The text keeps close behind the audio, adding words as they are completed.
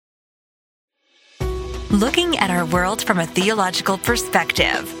looking at our world from a theological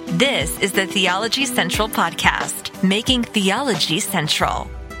perspective. This is the Theology Central Podcast, making theology central.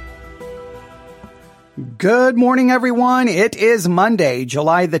 Good morning, everyone. It is Monday,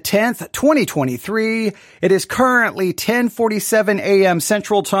 July the 10th, 2023. It is currently 10:47 a.m.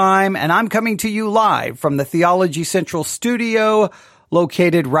 Central Time, and I'm coming to you live from the Theology Central studio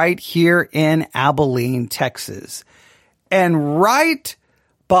located right here in Abilene, Texas. And right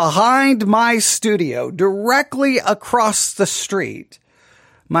behind my studio, directly across the street,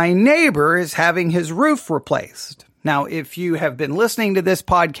 my neighbor is having his roof replaced. Now, if you have been listening to this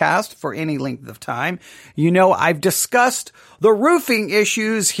podcast for any length of time, you know I've discussed the roofing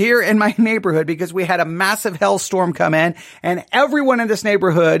issues here in my neighborhood because we had a massive hailstorm come in and everyone in this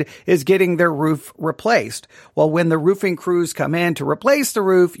neighborhood is getting their roof replaced. Well, when the roofing crews come in to replace the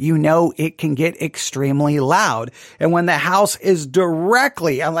roof, you know it can get extremely loud. And when the house is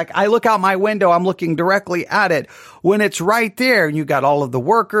directly, I look out my window, I'm looking directly at it. When it's right there, you got all of the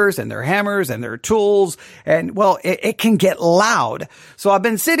workers and their hammers and their tools, and well, it can get loud. So I've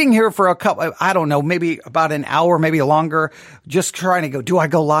been sitting here for maybe about an hour, maybe longer, just trying to go, do I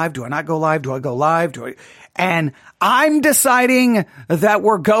go live? Do I not go live? Do I go live? And I'm deciding that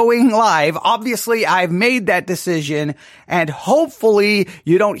we're going live. Obviously, I've made that decision, and hopefully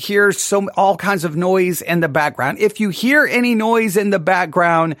you don't hear all kinds of noise in the background. If you hear any noise in the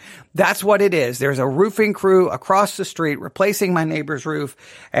background, that's what it is. There's a roofing crew across the street replacing my neighbor's roof,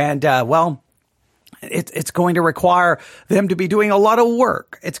 and it's going to require them to be doing a lot of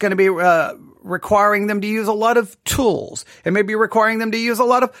work. It's going to be requiring them to use a lot of tools. It may be requiring them to use a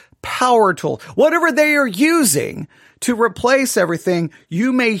lot of power tools. Whatever they are using to replace everything,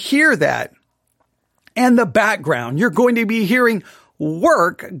 you may hear that in the background. You're going to be hearing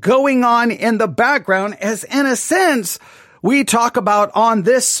work going on in the background, as in a sense we talk about on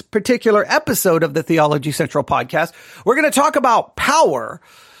this particular episode of the Theology Central podcast. We're going to talk about power.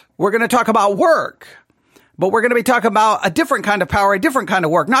 We're going to talk about work, but we're going to be talking about a different kind of power, a different kind of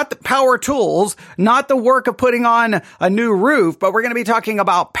work, not the power tools, not the work of putting on a new roof, but we're going to be talking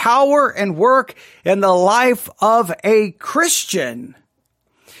about power and work in the life of a Christian.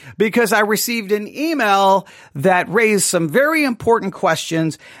 Because I received an email that raised some very important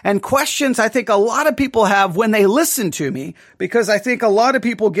questions, and questions I think a lot of people have when they listen to me, because I think a lot of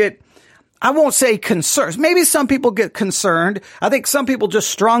people get, I won't say concerned. Maybe some people get concerned. I think some people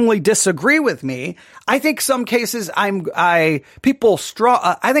just strongly disagree with me. I think some cases I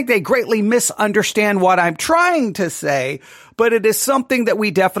think they greatly misunderstand what I'm trying to say, but it is something that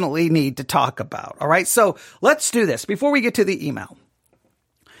we definitely need to talk about. All right. So let's do this before we get to the email.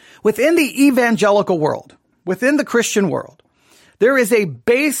 Within the evangelical world, within the Christian world, there is a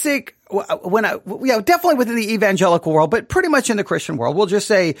basic, definitely within the evangelical world, but pretty much in the Christian world. We'll just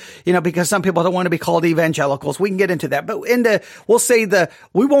say, because some people don't want to be called evangelicals, we can get into that. But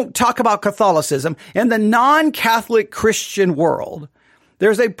we won't talk about Catholicism. In the non-Catholic Christian world,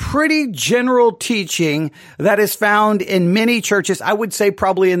 there's a pretty general teaching that is found in many churches. I would say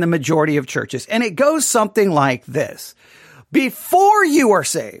probably in the majority of churches. And it goes something like this. Before you are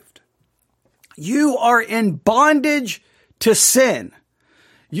saved, you are in bondage to sin.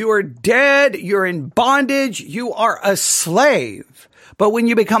 You are dead. You're in bondage. You are a slave. But when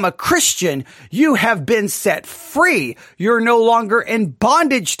you become a Christian, you have been set free. You're no longer in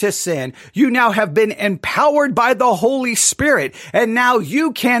bondage to sin. You now have been empowered by the Holy Spirit. And now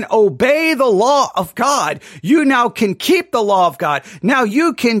you can obey the law of God. You now can keep the law of God. Now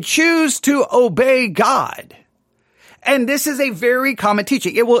you can choose to obey God. And this is a very common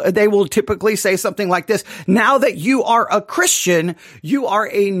teaching. They will typically say something like this. Now that you are a Christian, you are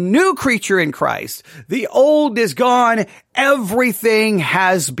a new creature in Christ. The old is gone. Everything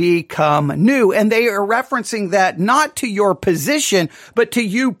has become new. And they are referencing that not to your position, but to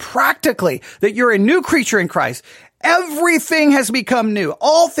you practically, that you're a new creature in Christ. Everything has become new.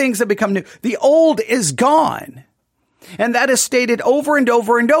 All things have become new. The old is gone. And that is stated over and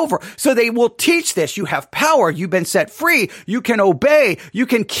over and over. So they will teach this. You have power. You've been set free. You can obey. You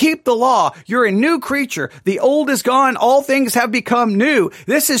can keep the law. You're a new creature. The old is gone. All things have become new.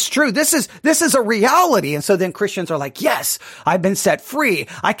 This is true. This is a reality. And so then Christians are like, yes, I've been set free.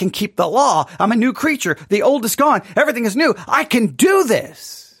 I can keep the law. I'm a new creature. The old is gone. Everything is new. I can do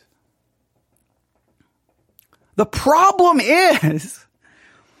this. The problem is,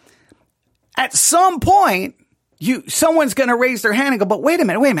 at some point, someone's going to raise their hand and go, but wait a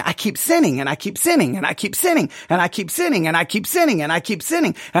minute. I keep sinning and I keep sinning and I keep sinning and I keep sinning and I keep sinning and I keep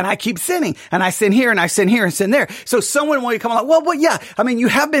sinning and I keep sinning and I sin here and I sin here and sin there. So someone will come along, well, yeah. I mean, you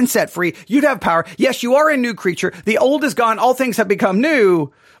have been set free. You have power. Yes, you are a new creature. The old is gone. All things have become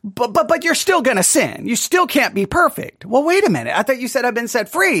new. But you're still going to sin. You still can't be perfect. Well, wait a minute. I thought you said I've been set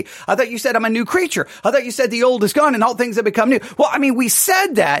free. I thought you said I'm a new creature. I thought you said the old is gone and all things have become new. Well, I mean, we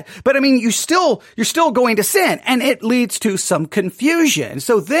said that, but I mean, you're still going to sin, and it leads to some confusion.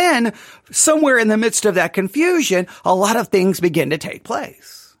 So then somewhere in the midst of that confusion, a lot of things begin to take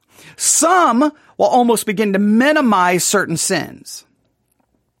place. Some will almost begin to minimize certain sins,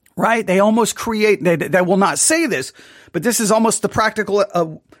 right? They almost create, they will not say this, but this is almost the practical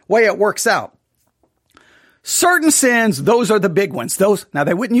way it works out. Certain sins, those are the big ones. Now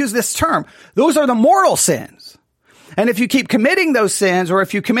they wouldn't use this term. Those are the mortal sins. And if you keep committing those sins, or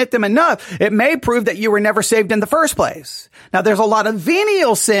if you commit them enough, it may prove that you were never saved in the first place. Now, there's a lot of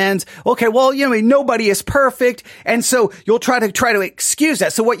venial sins. Okay, well, nobody is perfect. And so you'll try to excuse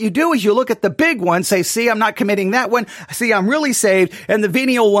that. So what you do is you look at the big one, say, see, I'm not committing that one. See, I'm really saved. And the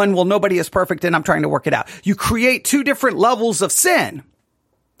venial one, well, nobody is perfect and I'm trying to work it out. You create two different levels of sin.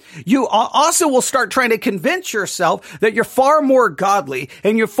 You also will start trying to convince yourself that you're far more godly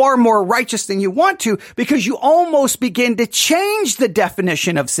and you're far more righteous than you want to, because you almost begin to change the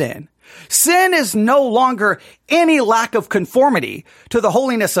definition of sin. Sin is no longer any lack of conformity to the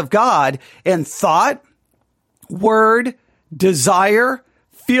holiness of God in thought, word, desire,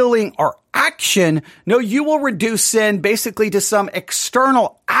 feeling, or action. No, you will reduce sin basically to some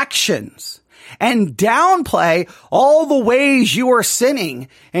external actions and downplay all the ways you are sinning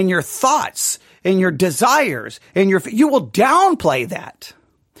in your thoughts and your desires and you will downplay that,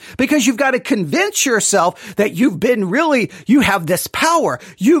 because you've got to convince yourself that you have this power.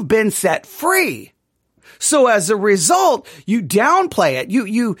 You've been set free. So as a result, you downplay it.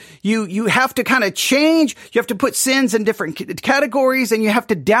 You have to kind of change. You have to put sins in different categories, and you have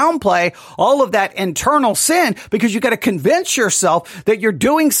to downplay all of that internal sin, because you got to convince yourself that you're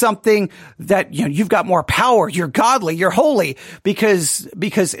doing something that, you've got more power. You're godly. You're holy, because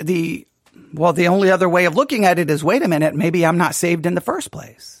the only other way of looking at it is, wait a minute, maybe I'm not saved in the first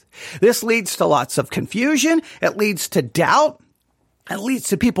place. This leads to lots of confusion. It leads to doubt. It leads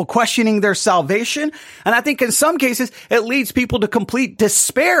to people questioning their salvation. And I think in some cases, it leads people to complete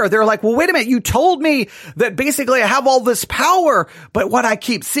despair. They're like, well, wait a minute. You told me that basically I have all this power, but what I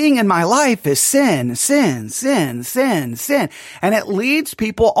keep seeing in my life is sin, sin, sin, sin, sin. And it leads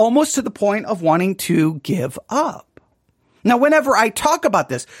people almost to the point of wanting to give up. Now, whenever I talk about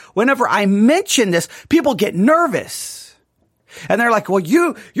this, whenever I mention this, people get nervous. And they're like, well,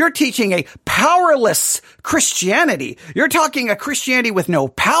 you're teaching a powerless Christianity. You're talking a Christianity with no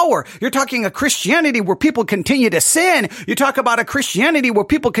power. You're talking a Christianity where people continue to sin. You talk about a Christianity where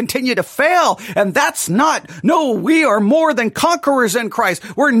people continue to fail. And no, we are more than conquerors in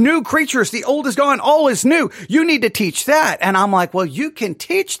Christ. We're new creatures. The old is gone. All is new. You need to teach that. And I'm like, well, you can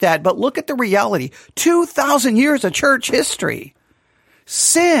teach that, but look at the reality. 2,000 years of church history.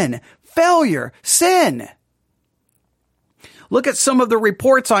 Sin, failure, sin. Look at some of the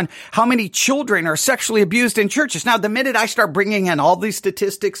reports on how many children are sexually abused in churches. Now, the minute I start bringing in all these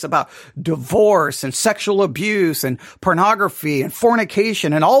statistics about divorce and sexual abuse and pornography and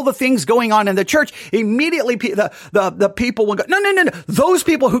fornication and all the things going on in the church, immediately the people will go, no. Those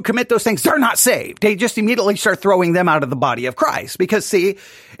people who commit those things, they're not saved. They just immediately start throwing them out of the body of Christ, because, see,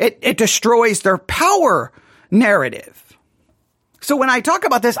 it destroys their power narrative. So when I talk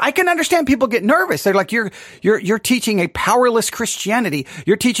about this, I can understand people get nervous. They're like, you're teaching a powerless Christianity.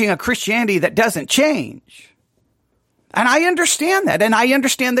 You're teaching a Christianity that doesn't change. And I understand that, and I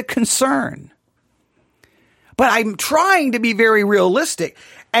understand the concern. But I'm trying to be very realistic.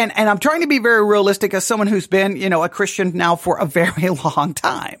 And I'm trying to be very realistic as someone who's been, a Christian now for a very long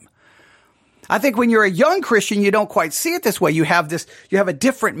time. I think when you're a young Christian, you don't quite see it this way. You have a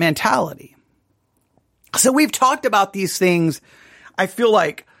different mentality. So we've talked about these things, I feel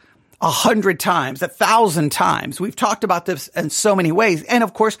like 100 times, 1,000 times. We've talked about this in so many ways. And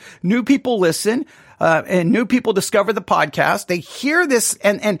of course, new people listen, and new people discover the podcast. They hear this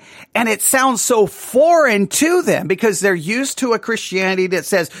and it sounds so foreign to them, because they're used to a Christianity that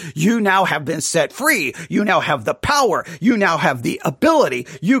says, you now have been set free. You now have the power. You now have the ability.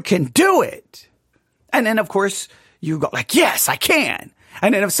 You can do it. And then of course you go like, yes, I can.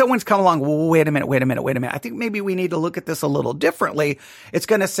 And then if someone's come along, well, wait a minute. I think maybe we need to look at this a little differently. It's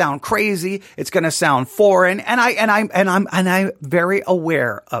going to sound crazy. It's going to sound foreign. And I'm very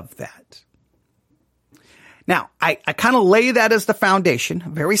aware of that. Now, I kind of lay that as the foundation,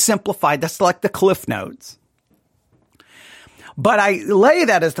 very simplified. That's like the Cliff Notes. But I lay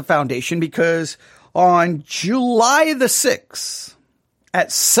that as the foundation because on July the 6th at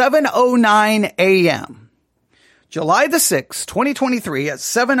 7:09 a.m., July the 6th, 2023 at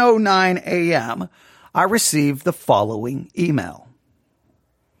 7:09 a.m., I received the following email.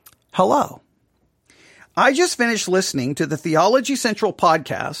 hello. I just finished listening to the Theology Central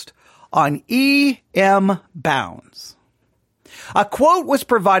podcast on E.M. Bounds. A quote was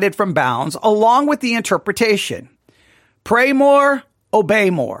provided from Bounds along with the interpretation. Pray more,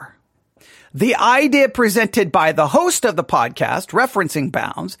 obey more. The idea presented by the host of the podcast, referencing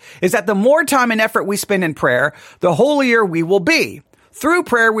Bounds, is that the more time and effort we spend in prayer, the holier we will be. Through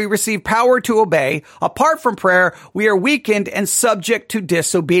prayer, we receive power to obey. Apart from prayer, we are weakened and subject to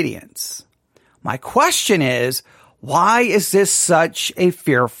disobedience. My question is, why is this such a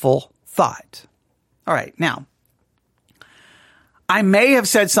fearful thought? All right, now, I may have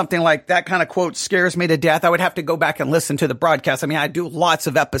said something like that kind of quote scares me to death. I would have to go back and listen to the broadcast. I mean, I do lots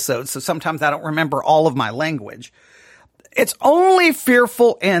of episodes, so sometimes I don't remember all of my language. It's only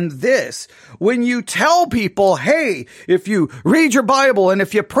fearful in this. When you tell people, hey, if you read your Bible and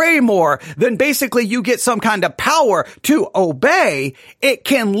if you pray more, then basically you get some kind of power to obey, it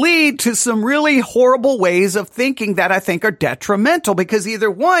can lead to some really horrible ways of thinking that I think are detrimental. Because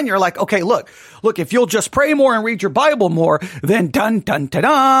either one, you're like, okay, look, if you'll just pray more and read your Bible more, then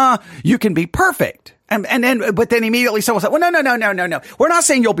you can be perfect. But then immediately someone's like, well, no. We're not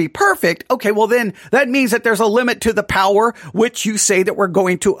saying you'll be perfect. Okay, well then that means that there's a limit to the power which you say that we're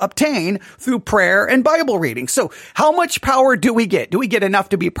going to obtain through prayer and Bible reading. So how much power do we get? Do we get enough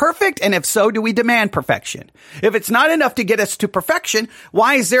to be perfect? And if so, do we demand perfection? If it's not enough to get us to perfection,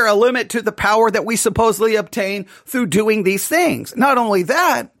 why is there a limit to the power that we supposedly obtain through doing these things? Not only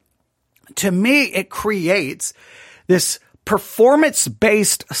that, to me, it creates this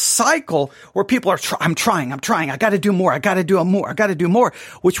performance-based cycle where people are, I'm trying. I got to do more. I got to do more,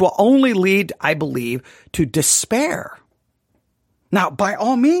 which will only lead, I believe, to despair. Now, by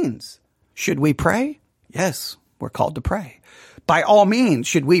all means, should we pray? Yes, we're called to pray. By all means,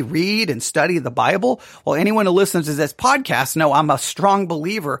 should we read and study the Bible? Well, anyone who listens to this podcast know I'm a strong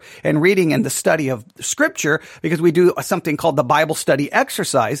believer in reading and the study of Scripture because we do something called the Bible study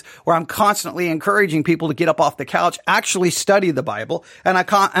exercise where I'm constantly encouraging people to get up off the couch, actually study the Bible, and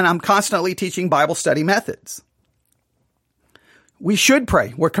I'm constantly teaching Bible study methods. We should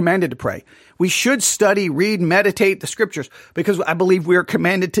pray. We're commanded to pray. We should study, read, meditate the Scriptures because I believe we are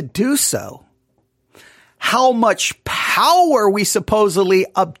commanded to do so. How much power we supposedly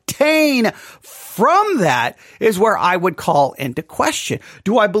obtain from that is where I would call into question.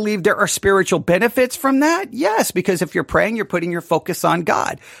 Do I believe there are spiritual benefits from that? Yes, because if you're praying, you're putting your focus on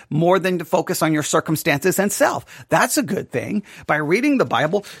God more than to focus on your circumstances and self. That's a good thing. By reading the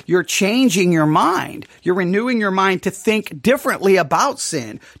Bible, you're changing your mind. You're renewing your mind to think differently about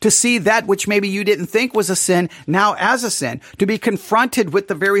sin, to see that which maybe you didn't think was a sin now as a sin, to be confronted with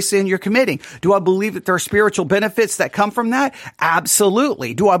the very sin you're committing. Do I believe that there are spiritual benefits that come from that?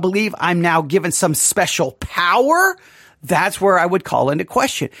 Absolutely. Do I believe I'm now given some special power? That's where I would call into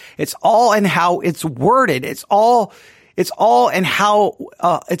question. It's all in how it's worded. It's all in how,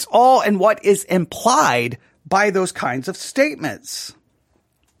 it's all in what is implied by those kinds of statements.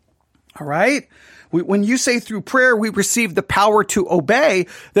 All right. When you say through prayer, we receive the power to obey,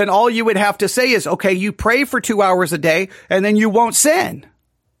 then all you would have to say is, okay, you pray for 2 hours a day and then you won't sin.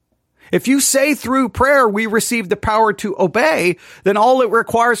 If you say through prayer we receive the power to obey, then all it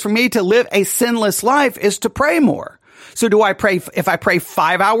requires for me to live a sinless life is to pray more. So do I pray, if I pray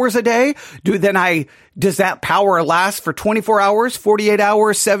 5 hours a day, does that power last for 24 hours, 48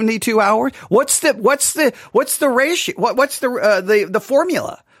 hours, 72 hours? What's the ratio? What's the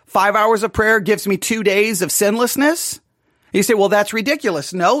formula? 5 hours of prayer gives me 2 days of sinlessness? You say, well, that's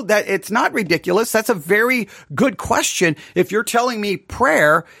ridiculous. No, that it's not ridiculous. That's a very good question. If you're telling me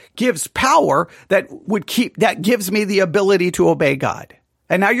prayer gives power that gives me the ability to obey God.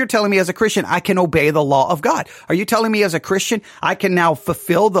 And now you're telling me as a Christian, I can obey the law of God. Are you telling me as a Christian, I can now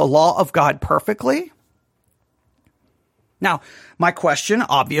fulfill the law of God perfectly? Now, my question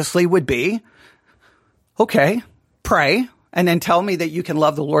obviously would be, okay, pray and then tell me that you can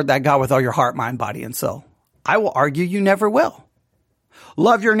love the Lord thy God with all your heart, mind, body, and soul. I will argue you never will.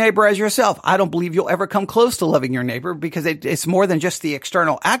 Love your neighbor as yourself. I don't believe you'll ever come close to loving your neighbor because it's more than just the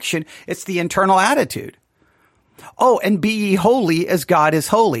external action. It's the internal attitude. Oh, and be ye holy as God is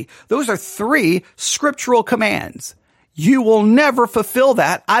holy. Those are 3 scriptural commands. You will never fulfill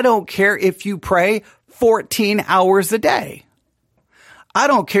that. I don't care if you pray 14 hours a day. I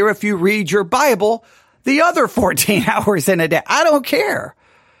don't care if you read your Bible the other 14 hours in a day. I don't care.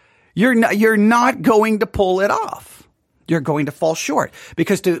 You're not going to pull it off. you're going to fall short.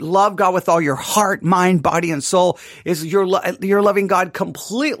 Because to love God with all your heart, mind, body, and soul is you're loving God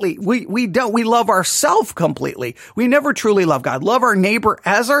completely. We love ourselves completely. We never truly love God. Love our neighbor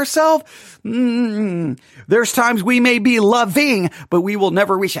as ourselves. There's times we may be loving, but we will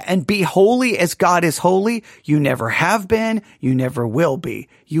never reach it. And be holy as God is holy. You never have been. You never will be.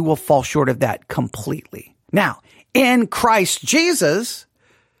 You will fall short of that completely. Now, in Christ Jesus,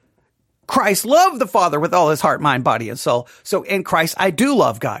 Christ loved the Father with all his heart, mind, body, and soul. So in Christ, I do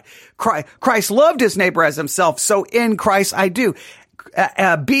love God. Christ loved his neighbor as himself. So in Christ, I do.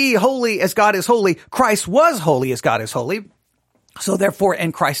 Be holy as God is holy. Christ was holy as God is holy. So therefore,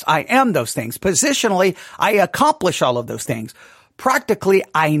 in Christ, I am those things. Positionally, I accomplish all of those things. Practically,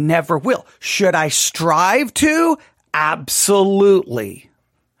 I never will. Should I strive to? Absolutely.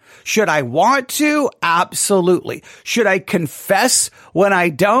 Should I want to? Absolutely. Should I confess when I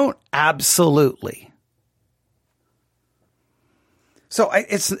don't? Absolutely. So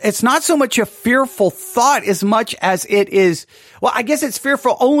it's not so much a fearful thought as much as it is, well, I guess it's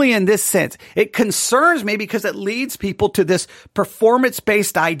fearful only in this sense. It concerns me because it leads people to this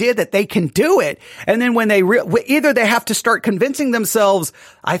performance-based idea that they can do it. And then when they either they have to start convincing themselves,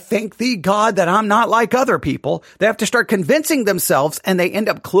 I thank thee, God, that I'm not like other people. They have to start convincing themselves, and they end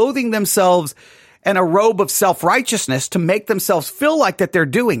up clothing themselves in a robe of self-righteousness to make themselves feel like that they're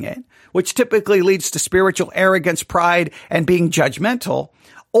doing it, which typically leads to spiritual arrogance, pride, and being judgmental,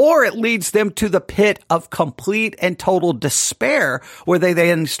 or it leads them to the pit of complete and total despair, where they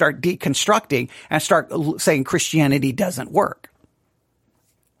then start deconstructing and start saying Christianity doesn't work.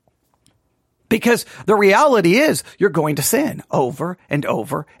 Because the reality is you're going to sin over and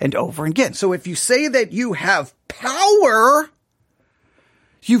over and over again. So if you say that you have power,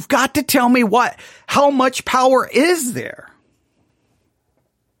 you've got to tell me how much power is there?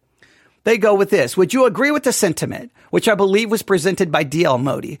 They go with this. Would you agree with the sentiment, which I believe was presented by D.L.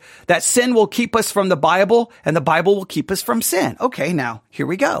 Moody, that sin will keep us from the Bible and the Bible will keep us from sin? Okay, now here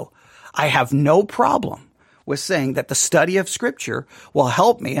we go. I have no problem with saying that the study of Scripture will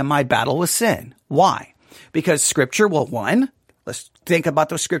help me in my battle with sin. Why? Because Scripture will, let's think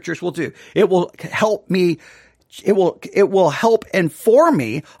about what Scriptures will do. It will help me. It will help inform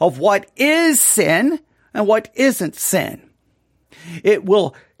me of what is sin and what isn't sin. It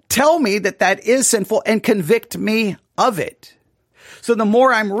will tell me that is sinful and convict me of it. So the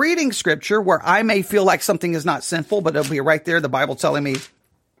more I'm reading Scripture where I may feel like something is not sinful, but it'll be right there, the Bible telling me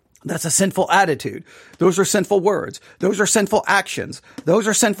that's a sinful attitude. Those are sinful words. Those are sinful actions. Those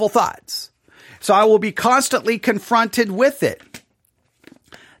are sinful thoughts. So I will be constantly confronted with it.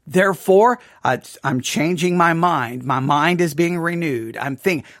 Therefore, I'm changing my mind. My mind is being renewed. I'm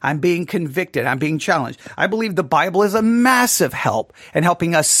being convicted. I'm being challenged. I believe the Bible is a massive help in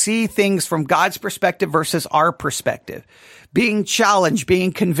helping us see things from God's perspective versus our perspective. Being challenged,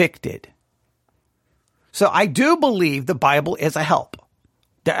 being convicted. So I do believe the Bible is a help.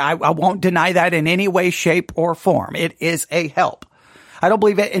 I won't deny that in any way, shape, or form. It is a help. I don't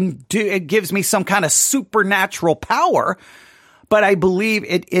believe it gives me some kind of supernatural power, but I believe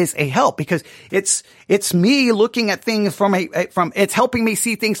it is a help because it's me looking at things it's helping me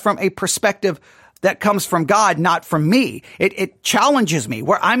see things from a perspective that comes from God, not from me. It challenges me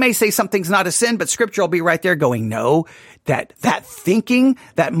where I may say something's not a sin, but Scripture will be right there going, no, that thinking,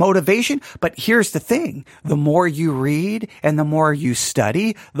 that motivation. But here's the thing. The more you read and the more you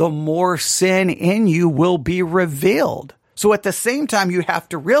study, the more sin in you will be revealed. So at the same time, you have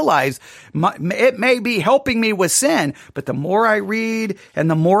to realize it may be helping me with sin, but the more I read and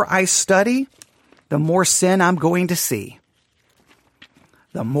the more I study, the more sin I'm going to see.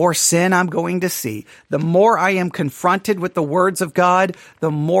 The more sin I'm going to see. The more I am confronted with the words of God, the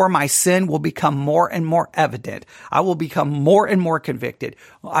more my sin will become more and more evident. I will become more and more convicted.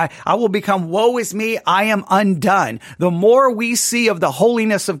 I will become, woe is me, I am undone. The more we see of the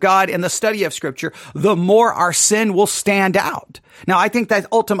holiness of God in the study of Scripture, the more our sin will stand out. Now, I think that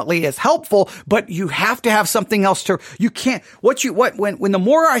ultimately is helpful, but you have to have something else when the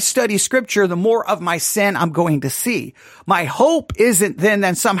more I study Scripture, the more of my sin I'm going to see. My hope isn't then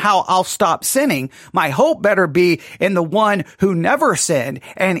somehow I'll stop sinning. My hope better be in the one who never sinned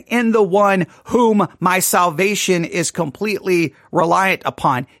and in the one whom my salvation is completely reliant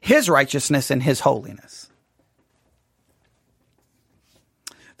upon, his righteousness and his holiness.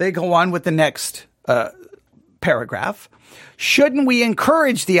 They go on with the next paragraph. Shouldn't we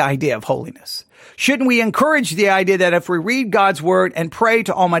encourage the idea of holiness? Shouldn't we encourage the idea that if we read God's word and pray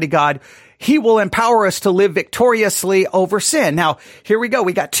to Almighty God, He will empower us to live victoriously over sin? Now, here we go.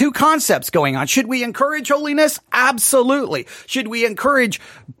 We got two concepts going on. Should we encourage holiness? Absolutely. Should we encourage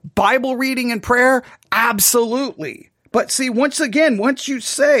Bible reading and prayer? Absolutely. But see, once you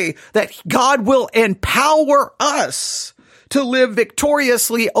say that God will empower us to live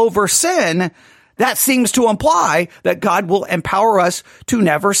victoriously over sin, that seems to imply that God will empower us to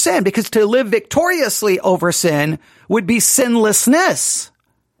never sin, because to live victoriously over sin would be sinlessness.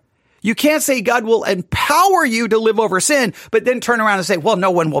 You can't say God will empower you to live over sin, but then turn around and say, well,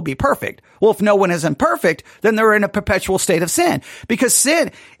 no one will be perfect. Well, if no one is imperfect, then they're in a perpetual state of sin, because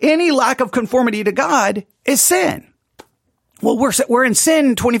sin, any lack of conformity to God is sin. Well, we're in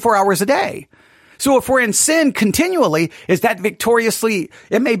sin 24 hours a day. So if we're in sin continually, is that victoriously,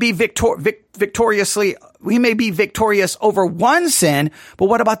 it may be victoriously, we may be victorious over one sin, but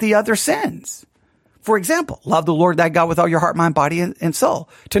what about the other sins? For example, love the Lord thy God with all your heart, mind, body, and soul.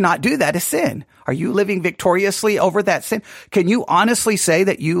 To not do that is sin. Are you living victoriously over that sin? Can you honestly say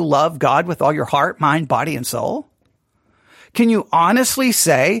that you love God with all your heart, mind, body, and soul? Can you honestly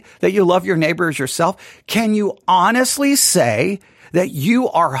say that you love your neighbor as yourself? Can you honestly say that you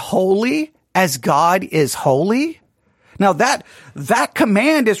are holy as God is holy? Now that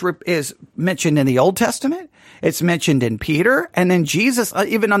command is mentioned in the Old Testament. It's mentioned in Peter, and then Jesus,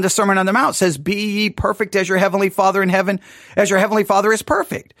 even on the Sermon on the Mount, says, be ye perfect as your heavenly Father in heaven, as your heavenly Father is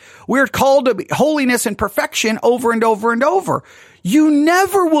perfect. We're called to holiness and perfection over and over and over. You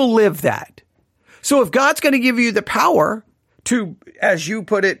never will live that. So if God's going to give you the power to, as you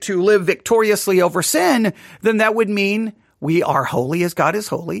put it, to live victoriously over sin, then that would mean we are holy as God is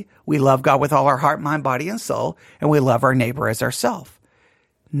holy. We love God with all our heart, mind, body, and soul, and we love our neighbor as ourselves.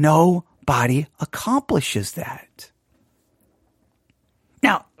 Nobody accomplishes that.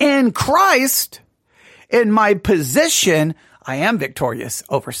 Now, in Christ, in my position, I am victorious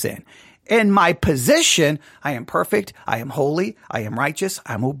over sin. In my position, I am perfect, I am holy, I am righteous,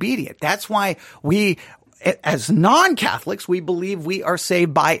 I'm obedient. That's why we, as non-Catholics, we believe we are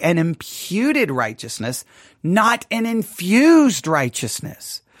saved by an imputed righteousness, not an infused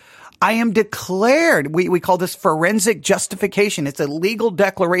righteousness. I am declared, we call this forensic justification. It's a legal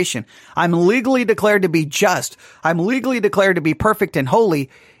declaration. I'm legally declared to be just. I'm legally declared to be perfect and holy,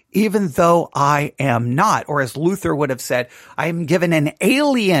 even though I am not. Or as Luther would have said, I am given an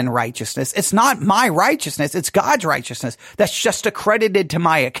alien righteousness. It's not my righteousness. It's God's righteousness that's just accredited to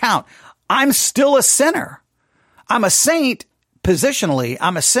my account. I'm still a sinner. I'm a saint positionally.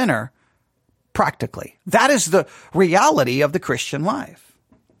 I'm a sinner practically. That is the reality of the Christian life.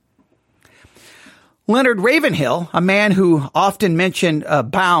 Leonard Ravenhill, a man who often mentioned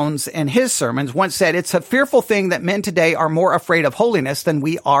bounds in his sermons, once said, it's a fearful thing that men today are more afraid of holiness than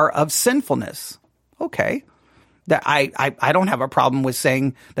we are of sinfulness. Okay. That I don't have a problem with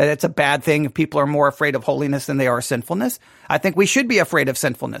saying that it's a bad thing if people are more afraid of holiness than they are sinfulness. I think we should be afraid of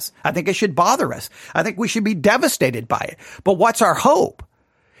sinfulness. I think it should bother us. I think we should be devastated by it. But what's our hope?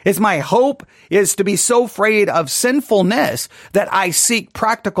 My hope is to be so afraid of sinfulness that I seek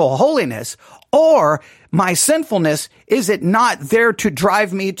practical holiness, or my sinfulness, is it not there to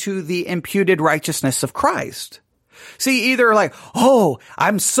drive me to the imputed righteousness of Christ? See, either like, oh,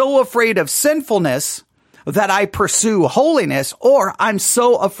 I'm so afraid of sinfulness that I pursue holiness, or I'm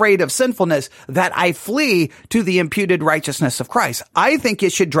so afraid of sinfulness that I flee to the imputed righteousness of Christ. I think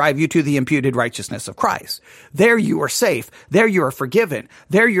it should drive you to the imputed righteousness of Christ. There you are safe. There you are forgiven.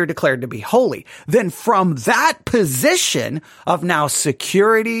 There you're declared to be holy. Then from that position of now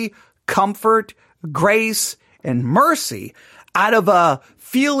security, comfort, grace, and mercy, out of a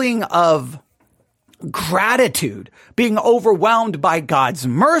feeling of gratitude, being overwhelmed by God's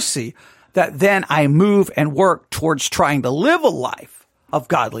mercy, that then I move and work towards trying to live a life of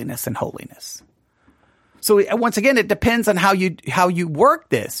godliness and holiness. So once again, it depends on how you work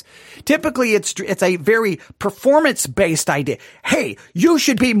this. Typically, it's a very performance-based idea. Hey, you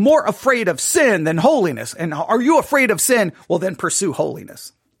should be more afraid of sin than holiness. And are you afraid of sin? Well, then pursue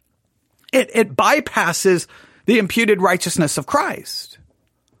holiness. It bypasses the imputed righteousness of Christ.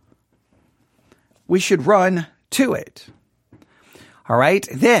 We should run to it. All right.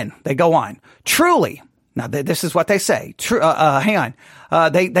 Then they go on. Truly. Now, this is what they say. Hang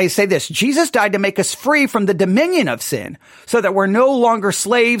on. They say this. Jesus died to make us free from the dominion of sin so that we're no longer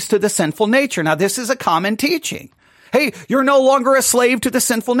slaves to the sinful nature. Now, this is a common teaching. Hey, you're no longer a slave to the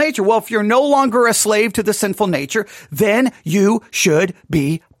sinful nature. Well, if you're no longer a slave to the sinful nature, then you should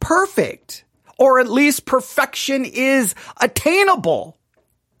be perfect, or at least perfection is attainable.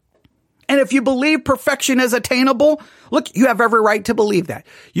 And if you believe perfection is attainable, look, you have every right to believe that.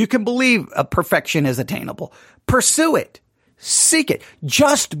 You can believe perfection is attainable. Pursue it. Seek it.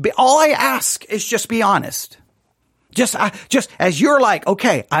 All I ask is just be honest. Just as you're like,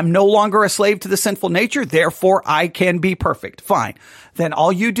 okay, I'm no longer a slave to the sinful nature, therefore I can be perfect. Fine. Then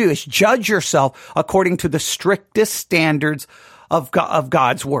all you do is judge yourself according to the strictest standards of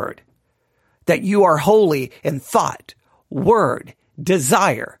God's word. That you are holy in thought, word,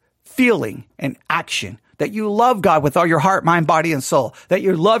 desire, feeling, and action. That you love God with all your heart, mind, body, and soul. That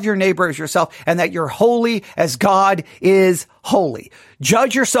you love your neighbor as yourself, and that you're holy as God is holy.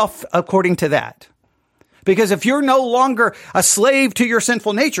 Judge yourself according to that. Because if you're no longer a slave to your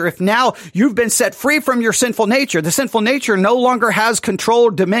sinful nature, if now you've been set free from your sinful nature, the sinful nature no longer has control,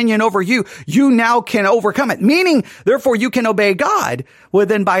 dominion over you, you now can overcome it. Meaning, therefore, you can obey God. Well,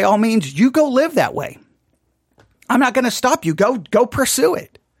 then by all means, you go live that way. I'm not going to stop you. Go pursue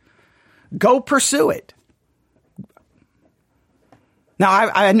it. Go pursue it. Now,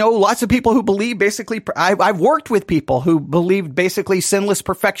 I know lots of people who believe basically, I've worked with people who believed basically sinless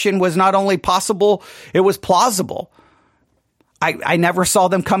perfection was not only possible, it was plausible. I never saw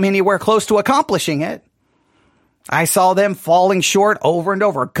them come anywhere close to accomplishing it. I saw them falling short over and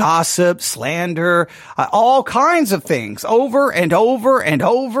over. Gossip, slander, all kinds of things over and over and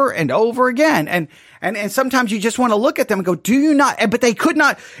over and over again. And sometimes you just want to look at them and go, do you not? But they could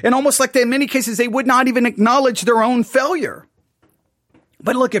not, and almost like in many cases, they would not even acknowledge their own failure.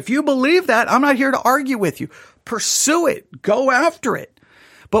 But look, if you believe that, I'm not here to argue with you. Pursue it. Go after it.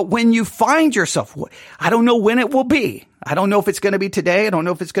 But when you find yourself, I don't know when it will be. I don't know if it's going to be today. I don't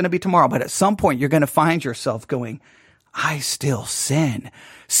know if it's going to be tomorrow. But at some point, you're going to find yourself going, I still sin.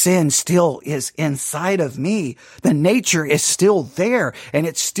 Sin still is inside of me. The nature is still there, and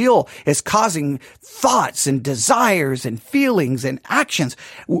it still is causing thoughts and desires and feelings and actions.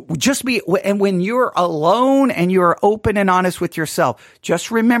 And when you're alone and you're open and honest with yourself,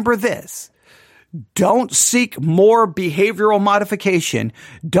 just remember this. Don't seek more behavioral modification.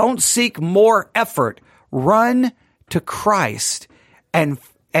 Don't seek more effort. Run to Christ and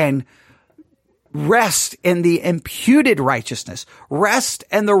rest in the imputed righteousness. Rest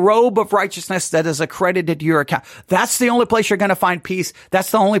in the robe of righteousness that is accredited to your account. That's the only place you're going to find peace.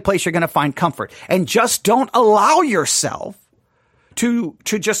 That's the only place you're going to find comfort. And just don't allow yourself to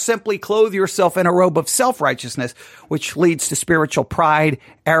just simply clothe yourself in a robe of self-righteousness, which leads to spiritual pride,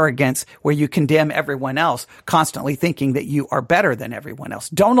 arrogance, where you condemn everyone else, constantly thinking that you are better than everyone else.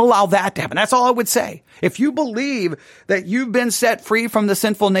 Don't allow that to happen. That's all I would say. If you believe that you've been set free from the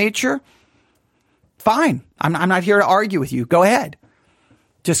sinful nature, fine. I'm not here to argue with you. Go ahead.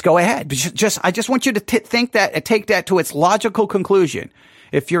 Just go ahead. I just want you to take that to its logical conclusion.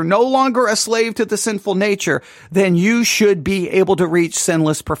 If you're no longer a slave to the sinful nature, then you should be able to reach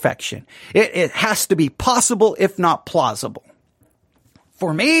sinless perfection. It has to be possible, if not plausible.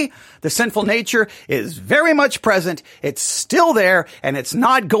 For me, the sinful nature is very much present. It's still there, and it's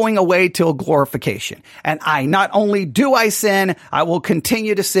not going away till glorification. And not only do I sin, I will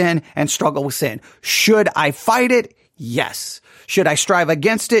continue to sin and struggle with sin. Should I fight it? Yes. Should I strive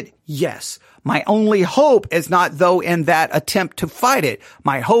against it? Yes. My only hope is not, though, in that attempt to fight it.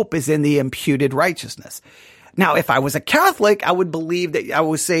 My hope is in the imputed righteousness. Now, if I was a Catholic, I would believe that I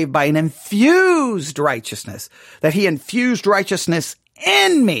was saved by an infused righteousness, that he infused righteousness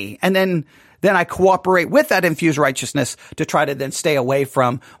in me. And then I cooperate with that infused righteousness to try to then stay away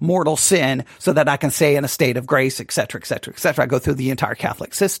from mortal sin so that I can stay in a state of grace, et cetera, et cetera, et cetera. I go through the entire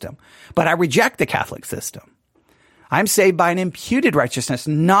Catholic system, but I reject the Catholic system. I'm saved by an imputed righteousness,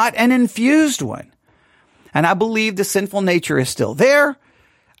 not an infused one. And I believe the sinful nature is still there.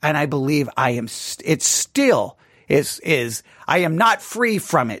 And I believe I am not free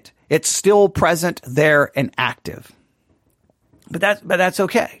from it. It's still present there and active. But that's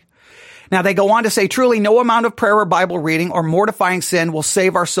okay. Now they go on to say, truly no amount of prayer or Bible reading or mortifying sin will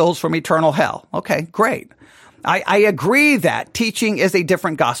save our souls from eternal hell. Okay, great. I agree that teaching is a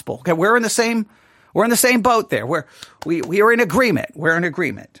different gospel. Okay, we're in the same boat there. We are in agreement. We're in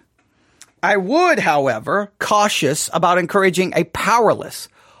agreement. I would, however, cautious about encouraging a powerless,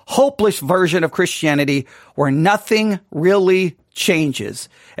 hopeless version of Christianity where nothing really changes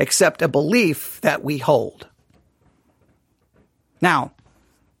except a belief that we hold. Now,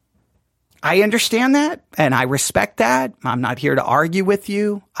 I understand that and I respect that. I'm not here to argue with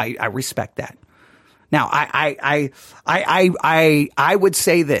you. I respect that. Now, I would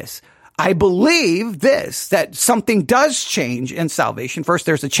say this. I believe this, that something does change in salvation. First,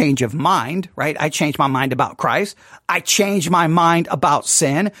 there's a change of mind, right? I change my mind about Christ. I change my mind about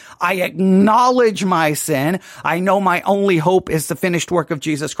sin. I acknowledge my sin. I know my only hope is the finished work of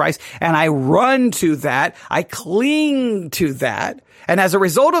Jesus Christ, and I run to that. I cling to that. And as a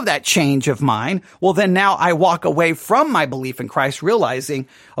result of that change of mind, well, then now I walk away from my belief in Christ, realizing,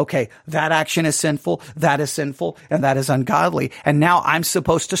 okay, that action is sinful, and that is ungodly. And now I'm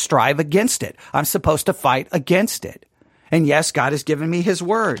supposed to strive against it. I'm supposed to fight against it. And yes, God has given me his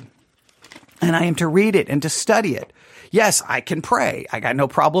word, and I am to read it and to study it. Yes, I can pray. I got no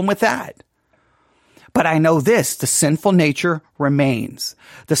problem with that. But I know this, the sinful nature remains.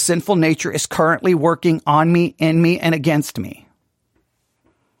 The sinful nature is currently working on me, in me, and against me.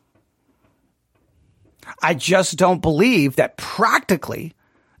 I just don't believe that practically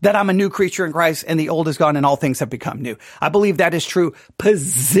that I'm a new creature in Christ and the old is gone and all things have become new. I believe that is true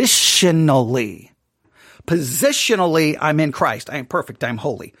positionally. Positionally, I'm in Christ. I am perfect. I'm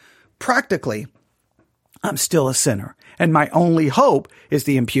holy. Practically, I'm still a sinner, and my only hope is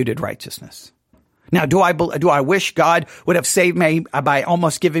the imputed righteousness. Now, do I wish God would have saved me by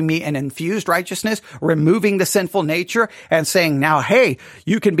almost giving me an infused righteousness, removing the sinful nature and saying, now, hey,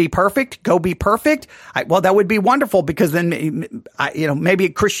 you can be perfect, go be perfect? Well, that would be wonderful, because then, maybe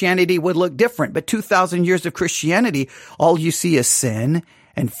Christianity would look different. But 2,000 years of Christianity, all you see is sin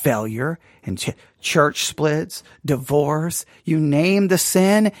and failure and church splits, divorce. You name the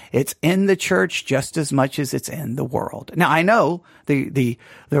sin, it's in the church just as much as it's in the world. Now, I know the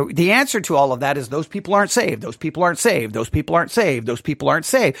answer to all of that is those people aren't saved. Those people aren't saved. Those people aren't saved. Those people aren't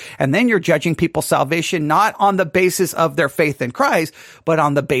saved. And then you're judging people's salvation not on the basis of their faith in Christ, but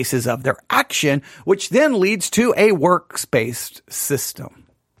on the basis of their action, which then leads to a works-based system.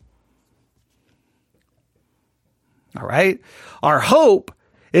 All right? Our hope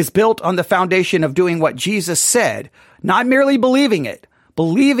is built on the foundation of doing what Jesus said, not merely believing it.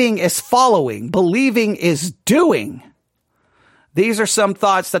 Believing is following. Believing is doing. These are some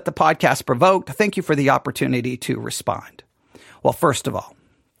thoughts that the podcast provoked. Thank you for the opportunity to respond. Well, first of all,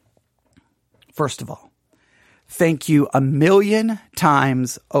 thank you 1,000,000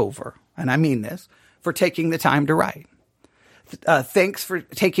 times over, and I mean this, for taking the time to write. Thanks for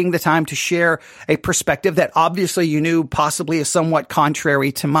taking the time to share a perspective that obviously you knew possibly is somewhat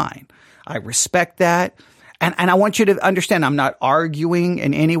contrary to mine. I respect that. And I want you to understand, I'm not arguing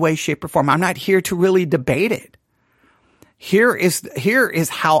in any way, shape, or form. I'm not here to really debate it. Here is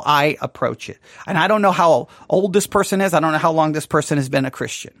how I approach it. And I don't know how old this person is. I don't know how long this person has been a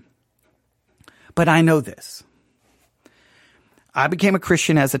Christian. But I know this. I became a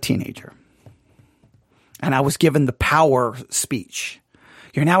Christian as a teenager. And I was given the power speech.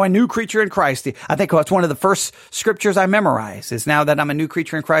 You're now a new creature in Christ. I think that's one of the first scriptures I memorized is now that I'm a new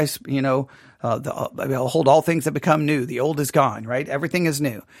creature in Christ, behold, all things have become new. The old is gone, right? Everything is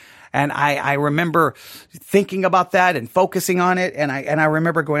new. And I remember thinking about that and focusing on it. And I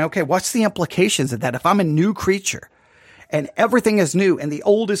remember going, okay, what's the implications of that? If I'm a new creature and everything is new and the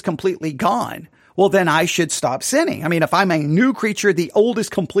old is completely gone, well, then I should stop sinning. I mean, if I'm a new creature, the old is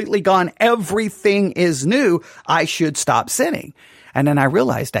completely gone, everything is new, I should stop sinning. And then I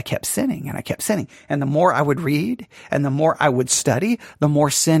realized I kept sinning and I kept sinning. And the more I would read and the more I would study, the more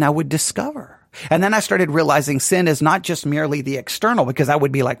sin I would discover. And then I started realizing sin is not just merely the external, because I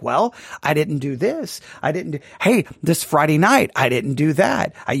would be like, well, I didn't do this. Hey, this Friday night, I didn't do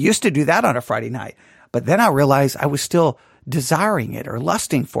that. I used to do that on a Friday night. But then I realized I was still desiring it or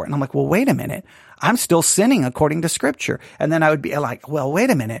lusting for it. And I'm like, well, wait a minute. I'm still sinning according to scripture. And then I would be like, well,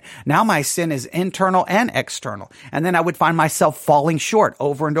 wait a minute. Now my sin is internal and external. And then I would find myself falling short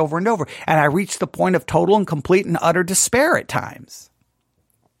over and over and over. And I reached the point of total and complete and utter despair at times.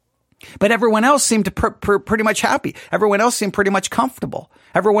 But everyone else seemed to pretty much happy. Everyone else seemed pretty much comfortable.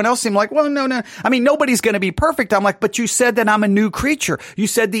 Everyone else seemed like, well, no. I mean, nobody's going to be perfect. I'm like, but you said that I'm a new creature. You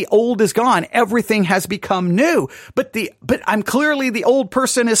said the old is gone. Everything has become new. But I'm clearly the old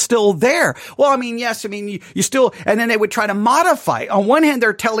person is still there. Well, I mean, yes. I mean, you still, and then they would try to modify. On one hand,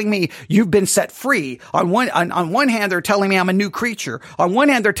 they're telling me you've been set free. On one hand, they're telling me I'm a new creature. On one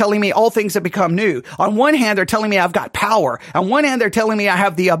hand, they're telling me all things have become new. On one hand, they're telling me I've got power. On one hand, they're telling me I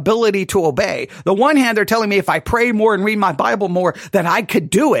have the ability to obey. The one hand, they're telling me if I pray more and read my Bible more, that I could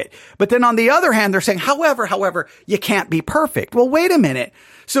do it. But then on the other hand, they're saying, however, you can't be perfect. Well, wait a minute.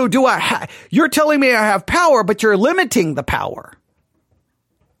 So you're telling me I have power, but you're limiting the power.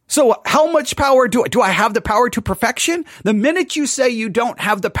 So how much power do I have the power to perfection? The minute you say you don't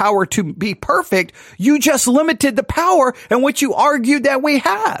have the power to be perfect, you just limited the power in which you argued that we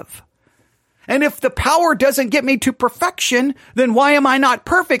have. And if the power doesn't get me to perfection, then why am I not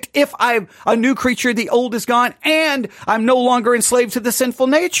perfect if I'm a new creature, the old is gone, and I'm no longer enslaved to the sinful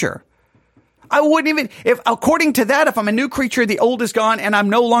nature? I wouldn't even, if according to that, if I'm a new creature, the old is gone, and I'm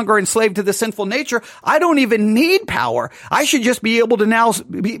no longer enslaved to the sinful nature, I don't even need power. I should just be able to now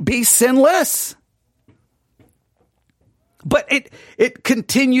be sinless. But it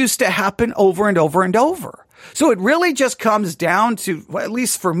continues to happen over and over and over. So it really just comes down to, well, at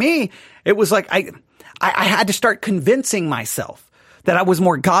least for me, it was like I had to start convincing myself that I was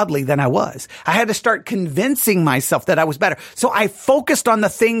more godly than I was. I had to start convincing myself that I was better. So I focused on the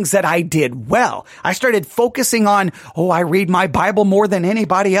things that I did well. I started focusing on, I read my Bible more than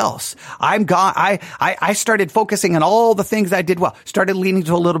anybody else. I started focusing on all the things I did well. Started leaning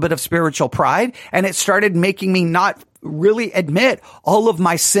to a little bit of spiritual pride, and it started making me not really admit all of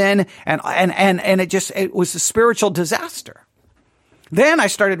my sin, and it was a spiritual disaster. Then I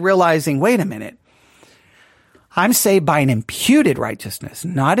started realizing, wait a minute. I'm saved by an imputed righteousness,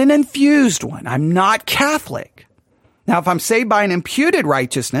 not an infused one. I'm not Catholic. Now, if I'm saved by an imputed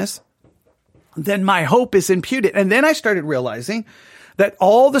righteousness, then my hope is imputed. And then I started realizing that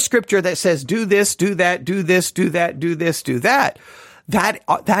all the scripture that says, do this, do that, do this, do that, do this, do that,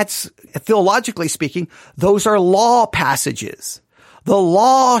 that's theologically speaking, those are law passages. The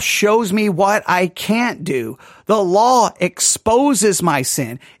law shows me what I can't do. The law exposes my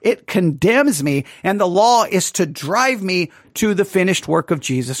sin. It condemns me, and the law is to drive me to the finished work of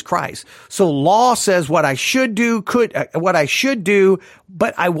Jesus Christ. So law says what I should do, but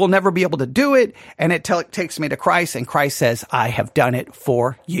I will never be able to do it, and it takes me to Christ, and Christ says, I have done it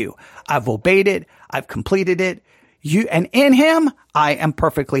for you. I've obeyed it. I've completed it. And in him, I am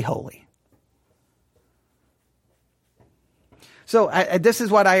perfectly holy. So this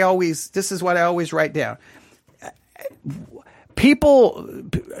is what I always write down. People,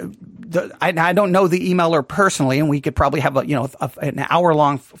 I don't know the emailer personally, and we could probably have an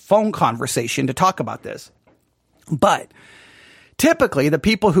hour-long phone conversation to talk about this. But typically, the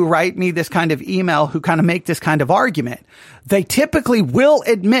people who write me this kind of email, who kind of make this kind of argument, they typically will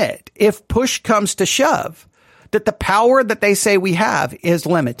admit, if push comes to shove, that the power that they say we have is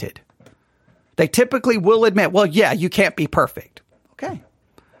limited. They typically will admit, well, yeah, you can't be perfect. Okay.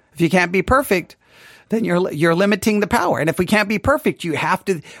 If you can't be perfect, then you're limiting the power. And if we can't be perfect, you have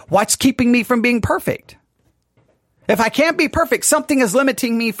to, what's keeping me from being perfect? If I can't be perfect, something is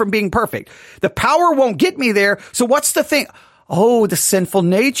limiting me from being perfect. The power won't get me there. So what's the thing? Oh, the sinful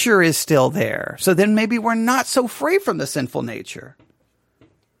nature is still there. So then maybe we're not so free from the sinful nature.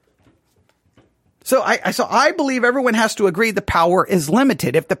 So I believe everyone has to agree the power is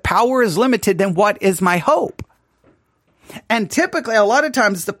limited. If the power is limited, then what is my hope? And typically, a lot of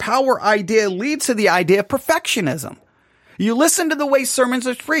times, the power idea leads to the idea of perfectionism. You listen to the way sermons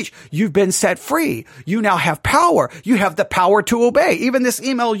are preached. You've been set free. You now have power. You have the power to obey. Even this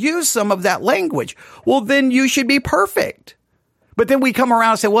email used some of that language. Well, then you should be perfect. But then we come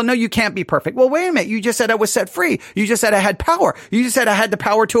around and say, well, no, you can't be perfect. Well, wait a minute. You just said I was set free. You just said I had power. You just said I had the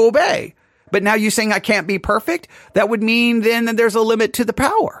power to obey. But now you're saying I can't be perfect? That would mean then that there's a limit to the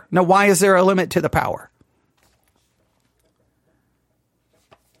power. Now, why is there a limit to the power?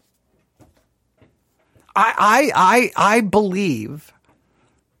 I believe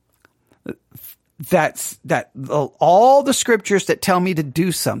that all the scriptures that tell me to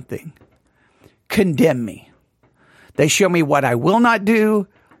do something condemn me. They show me what I will not do,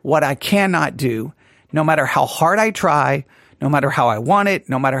 what I cannot do, no matter how hard I try, no matter how I want it,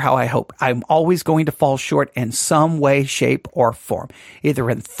 no matter how I hope. I'm always going to fall short in some way, shape, or form, either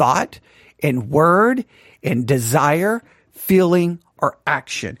in thought, in word, in desire, feeling, or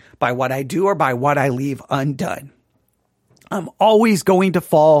action, by what I do or by what I leave undone. I'm always going to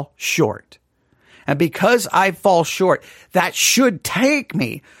fall short. And because I fall short, that should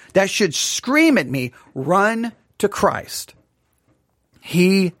scream at me, run to Christ.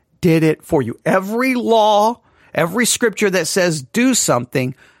 He did it for you. Every law, every scripture that says do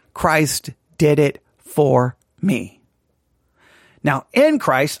something, Christ did it for me. Now, in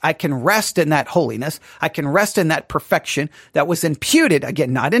Christ, I can rest in that holiness. I can rest in that perfection that was imputed,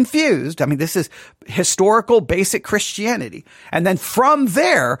 again, not infused. I mean, this is historical, basic Christianity. And then from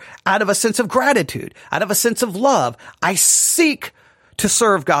there, out of a sense of gratitude, out of a sense of love, I seek to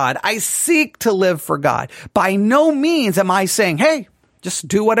serve God. I seek to live for God. By no means am I saying, hey, just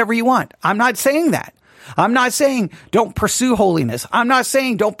do whatever you want. I'm not saying that. I'm not saying don't pursue holiness. I'm not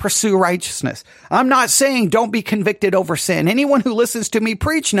saying don't pursue righteousness. I'm not saying don't be convicted over sin. Anyone who listens to me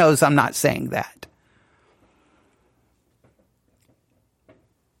preach knows I'm not saying that.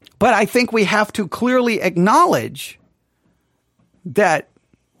 But I think we have to clearly acknowledge that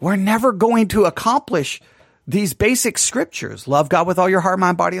we're never going to accomplish these basic scriptures. Love God with all your heart,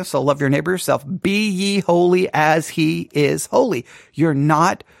 mind, body, and soul. Love your neighbor yourself. Be ye holy as he is holy. You're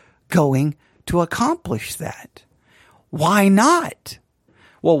not going to accomplish that. Why not?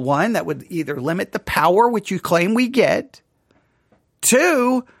 Well, one, that would either limit the power which you claim we get.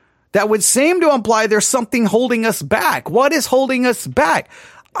 Two, that would seem to imply there's something holding us back. What is holding us back?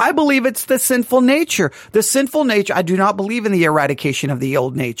 I believe it's the sinful nature. The sinful nature, I do not believe in the eradication of the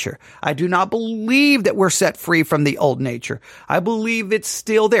old nature. I do not believe that we're set free from the old nature. I believe it's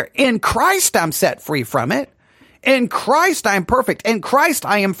still there. In Christ, I'm set free from it. In Christ, I am perfect. In Christ,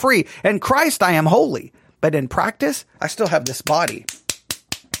 I am free. In Christ, I am holy. But in practice, I still have this body.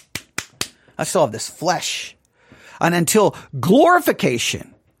 I still have this flesh. And until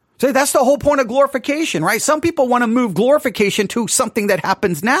glorification, so that's the whole point of glorification, right? Some people want to move glorification to something that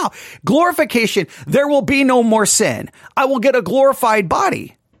happens now. Glorification, there will be no more sin. I will get a glorified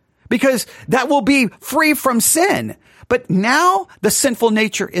body because that will be free from sin. But now the sinful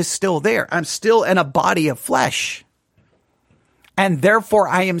nature is still there. I'm still in a body of flesh. And therefore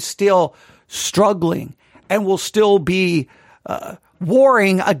I am still struggling and will still be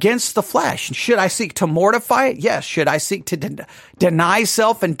warring against the flesh. Should I seek to mortify it? Yes. Should I seek to deny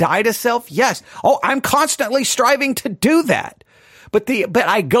self and die to self? Yes. Oh, I'm constantly striving to do that. But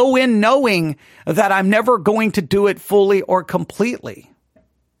I go in knowing that I'm never going to do it fully or completely.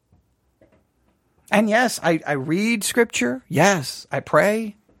 And yes, I read scripture. Yes. I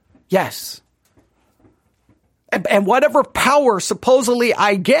pray. Yes. And whatever power supposedly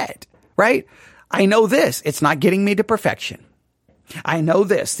I get, right? I know this. It's not getting me to perfection. I know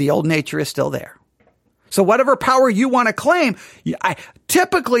this, the old nature is still there. So whatever power you want to claim,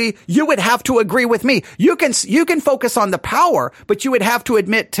 typically you would have to agree with me. You can focus on the power, but you would have to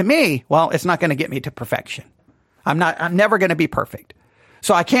admit to me, well, it's not going to get me to perfection. I'm never going to be perfect.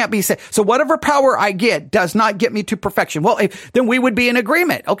 So I can't be, so whatever power I get does not get me to perfection. Well, then we would be in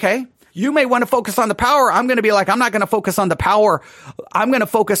agreement. Okay. You may want to focus on the power. I'm going to be like, I'm not going to focus on the power. I'm going to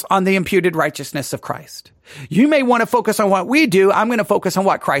focus on the imputed righteousness of Christ. You may want to focus on what we do. I'm going to focus on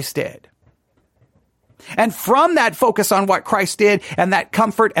what Christ did. And from that focus on what Christ did and that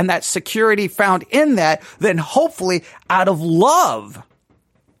comfort and that security found in that, then hopefully out of love,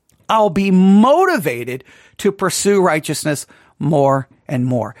 I'll be motivated to pursue righteousness more and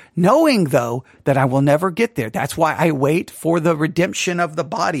more, knowing though that I will never get there. That's why I wait for the redemption of the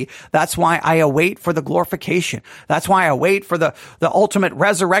body. That's why I await for the glorification. That's why I wait for the ultimate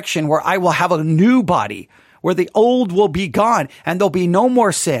resurrection where I will have a new body, where the old will be gone and there'll be no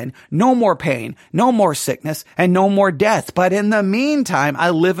more sin, no more pain, no more sickness, and no more death. But in the meantime,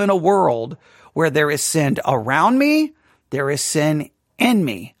 I live in a world where there is sin around me. There is sin in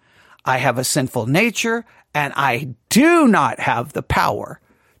me. I have a sinful nature. And I do not have the power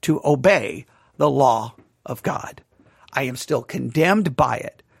to obey the law of God. I am still condemned by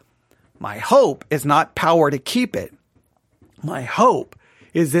it. My hope is not power to keep it. My hope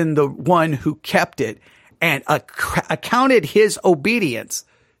is in the one who kept it and accounted his obedience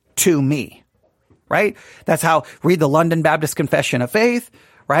to me, right? That's how, read the London Baptist Confession of Faith,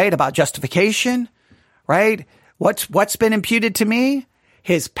 right? About justification, right? What's been imputed to me?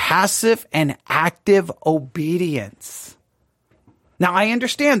 His passive and active obedience. Now, I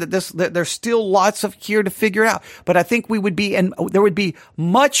understand that there's still lots of here to figure out, but I think there would be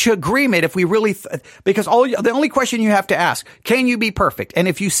much agreement if we really, because the only question you have to ask, can you be perfect? And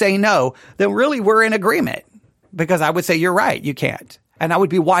if you say no, then really we're in agreement, because I would say you're right, you can't. And I would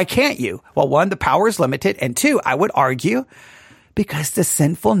be, why can't you? Well, one, the power is limited. And two, I would argue because the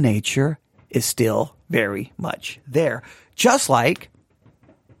sinful nature is still very much there. Just like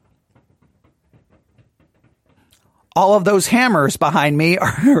all of those hammers behind me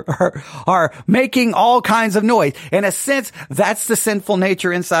are making all kinds of noise. In a sense, that's the sinful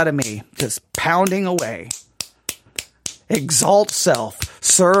nature inside of me, just pounding away. Exalt self,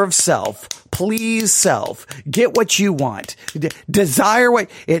 serve self, please self, get what you want, desire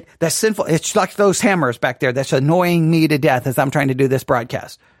that's sinful. It's like those hammers back there that's annoying me to death as I'm trying to do this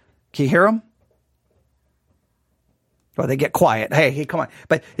broadcast. Can you hear them? Well, they get quiet. Hey, come on.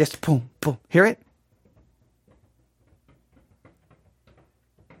 But just boom, boom. Hear it?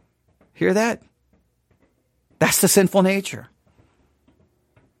 Hear that? That's the sinful nature.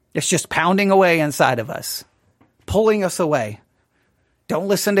 It's just pounding away inside of us, pulling us away. Don't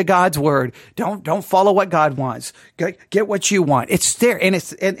listen to God's word. Don't follow what God wants. Get what you want. It's there, and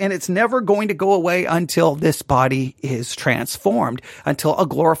it's never going to go away until this body is transformed, until a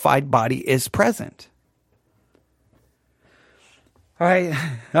glorified body is present. All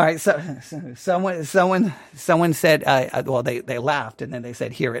right. So someone said, well, they laughed and then they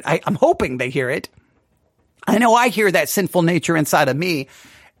said, hear it. I'm hoping they hear it. I know I hear that sinful nature inside of me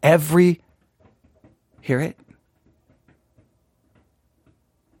hear it?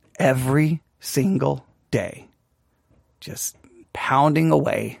 Every single day, just pounding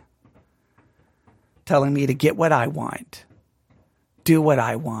away, telling me to get what I want, do what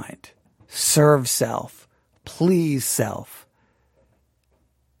I want, serve self, please self.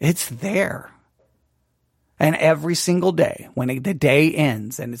 It's there. And every single day, when the day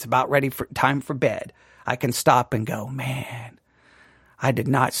ends and it's about ready for time for bed, I can stop and go, man, I did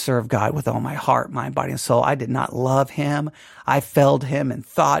not serve God with all my heart, mind, body, and soul. I did not love him. I failed him in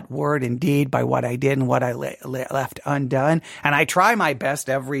thought, word, and deed by what I did and what I left undone. And I try my best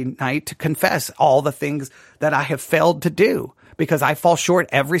every night to confess all the things that I have failed to do because I fall short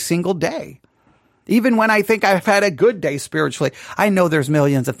every single day. Even when I think I've had a good day spiritually, I know there's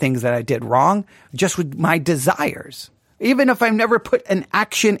millions of things that I did wrong just with my desires, even if I've never put an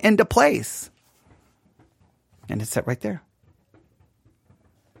action into place. And it's that right there.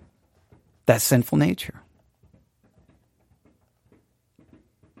 That sinful nature.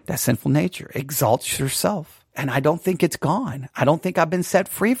 That sinful nature exalts yourself. And I don't think it's gone. I don't think I've been set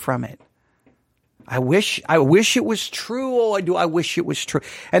free from it. I wish it was true. Oh, I wish it was true.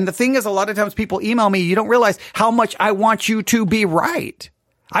 And the thing is, a lot of times people email me, you don't realize how much I want you to be right.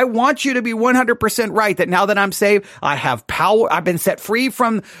 I want you to be 100% right that now that I'm saved, I have power. I've been set free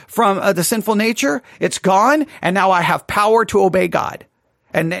from the sinful nature. It's gone. And now I have power to obey God.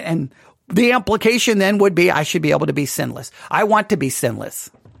 And the implication then would be I should be able to be sinless. I want to be sinless.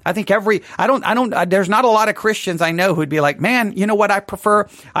 I think there's not a lot of Christians I know who'd be like, man, you know what I prefer?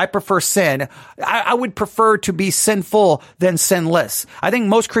 I prefer sin. I would prefer to be sinful than sinless. I think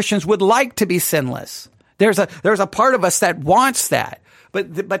most Christians would like to be sinless. There's a part of us that wants that.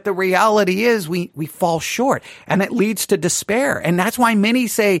 But the reality is we fall short and it leads to despair. And that's why many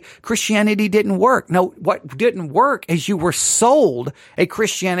say Christianity didn't work. No, what didn't work is you were sold a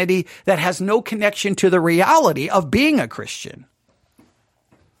Christianity that has no connection to the reality of being a Christian.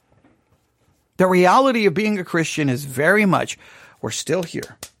 The reality of being a Christian is very much, we're still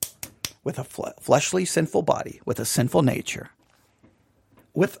here with a fleshly, sinful body, with a sinful nature,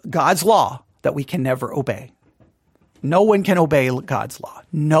 with God's law that we can never obey. No one can obey God's law.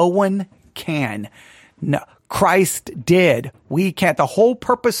 No one can. No, Christ did. We can't. The whole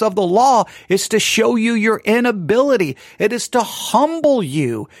purpose of the law is to show you your inability. It is to humble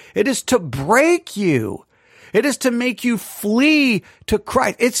you. It is to break you. It is to make you flee to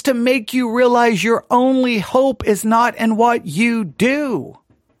Christ. It's to make you realize your only hope is not in what you do.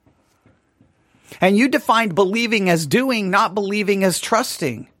 And you defined believing as doing, not believing as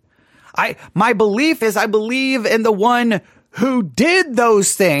trusting. My belief is I believe in the one who did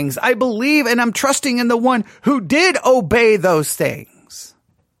those things. I believe and I'm trusting in the one who did obey those things.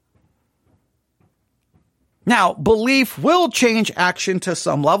 Now, belief will change action to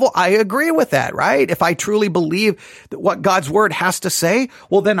some level. I agree with that, right? If I truly believe that what God's word has to say,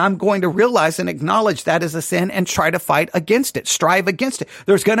 well, then I'm going to realize and acknowledge that as a sin and try to fight against it, strive against it.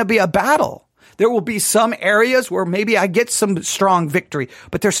 There's going to be a battle. There will be some areas where maybe I get some strong victory,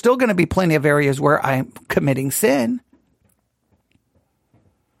 but there's still going to be plenty of areas where I'm committing sin.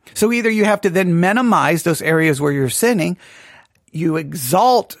 So either you have to then minimize those areas where you're sinning, you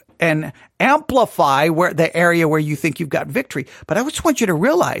exalt and amplify the area where you think you've got victory. But I just want you to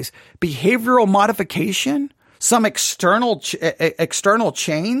realize behavioral modification, some external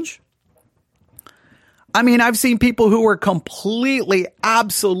change. I mean, I've seen people who were completely,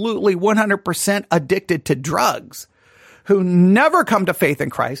 absolutely 100% addicted to drugs, who never come to faith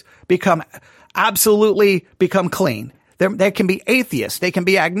in Christ, become clean. They can be atheists. They can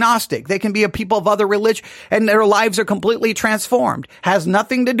be agnostic. They can be a people of other religion, and their lives are completely transformed. Has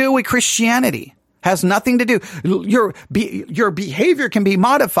nothing to do with Christianity. Has nothing to do. Your behavior can be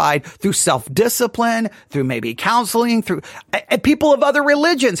modified through self-discipline, through maybe counseling, through people of other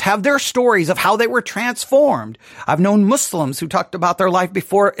religions have their stories of how they were transformed. I've known Muslims who talked about their life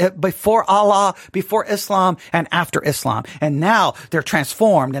before Allah, before Islam, and after Islam. And now they're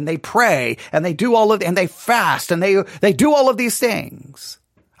transformed and they pray and they do and they fast and they do all of these things.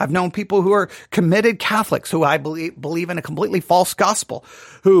 I've known people who are committed Catholics who I believe in a completely false gospel,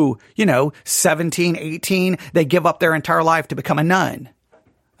 who, 17, 18, they give up their entire life to become a nun.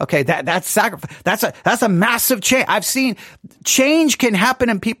 Okay, that's sacrifice. That's a massive change. I've seen change can happen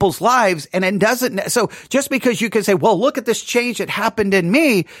in people's lives, and it doesn't. So just because you can say, well, look at this change that happened in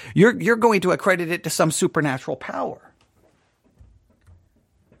me, you're going to accredit it to some supernatural power.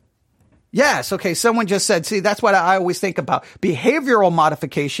 Yes. Okay. Someone just said, see, that's what I always think about. Behavioral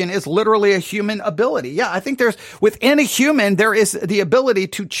modification is literally a human ability. Yeah. I think within a human, there is the ability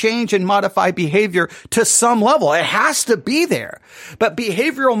to change and modify behavior to some level. It has to be there. But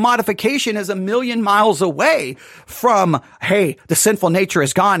behavioral modification is a million miles away from, hey, the sinful nature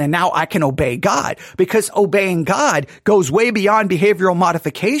is gone and now I can obey God, because obeying God goes way beyond behavioral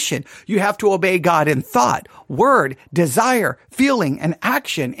modification. You have to obey God in thought, word, desire, feeling, and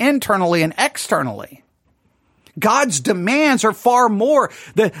action, internally and externally. God's demands are far more.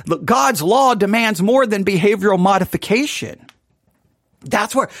 God's law demands more than behavioral modification.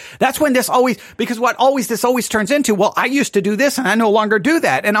 That's when this always turns into, well, I used to do this and I no longer do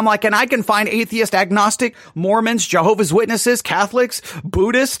that. And I'm like, and I can find atheist, agnostic, Mormons, Jehovah's Witnesses, Catholics,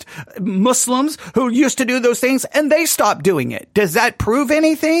 Buddhists, Muslims who used to do those things and they stopped doing it. Does that prove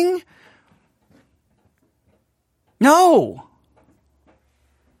anything? No.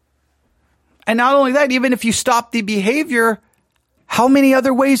 And not only that, even if you stop the behavior, how many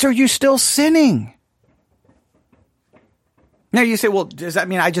other ways are you still sinning? Now you say, well, does that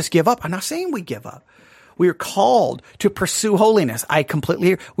mean I just give up? I'm not saying we give up. We are called to pursue holiness. I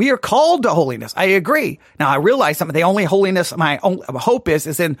completely agree. We are called to holiness. I agree. Now I realize some of the only holiness my own hope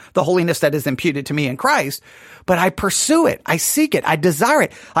is in the holiness that is imputed to me in Christ, but I pursue it. I seek it. I desire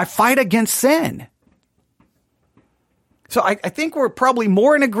it. I fight against sin. So I think we're probably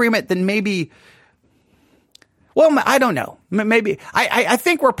more in agreement than maybe, well, I don't know. Maybe, I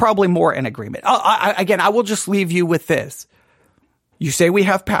think we're probably more in agreement. Again, I will just leave you with this. You say we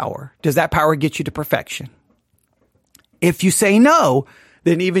have power. Does that power get you to perfection? If you say no,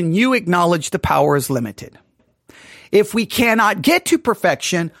 then even you acknowledge the power is limited. If we cannot get to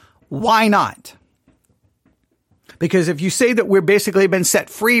perfection, why not? Because if you say that we're basically been set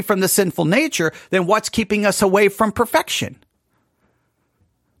free from the sinful nature, then what's keeping us away from perfection?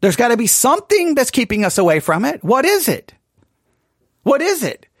 There's got to be something that's keeping us away from it. What is it? What is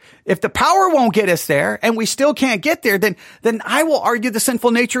it? If the power won't get us there and we still can't get there, then I will argue the sinful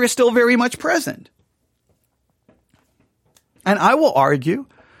nature is still very much present. And I will argue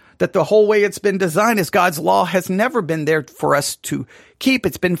that the whole way it's been designed is God's law has never been there for us to keep.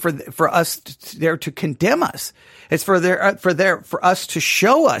 It's been for us there to condemn us. It's for us to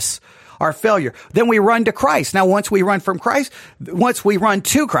show us our failure. Then we run to Christ. Now, once we run to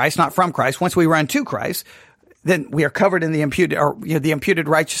Christ, not from Christ, once we run to Christ, then we are covered in the imputed, or the imputed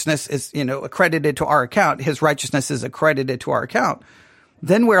righteousness is, accredited to our account. His righteousness is accredited to our account.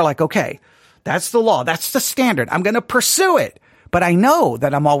 Then we're like, okay, that's the law. That's the standard. I'm going to pursue it. But I know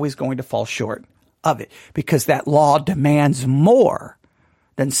that I'm always going to fall short of it because that law demands more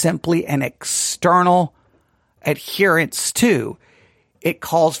than simply an external adherence to. It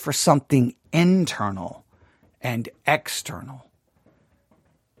calls for something internal and external.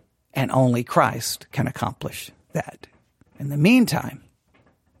 And only Christ can accomplish that. In the meantime,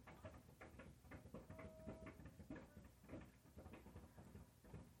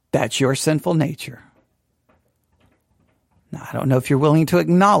 that's your sinful nature. Now, I don't know if you're willing to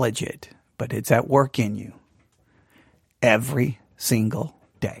acknowledge it, but it's at work in you every single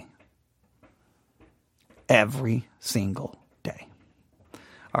day. Every single day.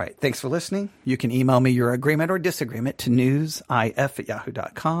 All right. Thanks for listening. You can email me your agreement or disagreement to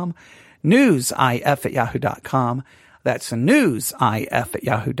newsif@yahoo.com. Newsif@yahoo.com. That's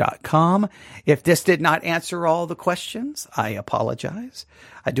newsif@yahoo.com. If this did not answer all the questions, I apologize.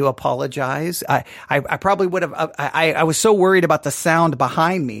 I do apologize. I probably would have, I was so worried about the sound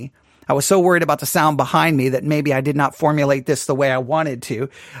behind me. I was so worried about the sound behind me that maybe I did not formulate this the way I wanted to.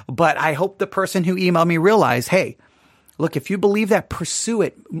 But I hope the person who emailed me realized, hey, look, if you believe that, pursue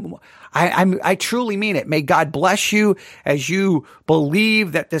it. I truly mean it. May God bless you as you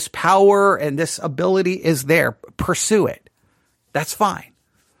believe that this power and this ability is there. Pursue it. That's fine.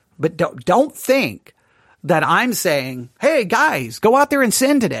 But don't think that I'm saying, hey, guys, go out there and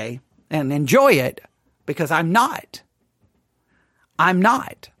sin today and enjoy it, because I'm not. I'm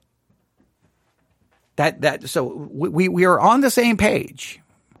not. So we are on the same page,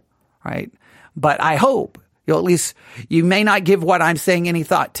 right? But I hope you may not give what I'm saying any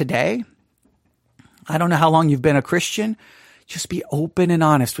thought today. I don't know how long you've been a Christian. Just be open and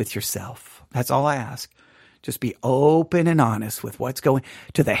honest with yourself. That's all I ask. Just be open and honest with what's going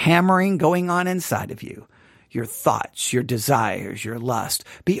on inside of you. Your thoughts, your desires, your lust.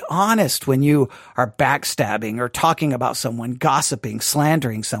 Be honest when you are backstabbing or talking about someone, gossiping,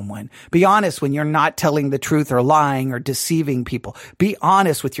 slandering someone. Be honest when you're not telling the truth or lying or deceiving people. Be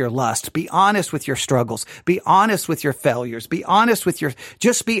honest with your lust. Be honest with your struggles. Be honest with your failures. Be honest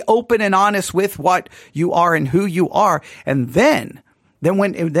just be open and honest with what you are and who you are. And then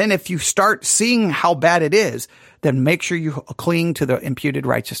Then if you start seeing how bad it is, then make sure you cling to the imputed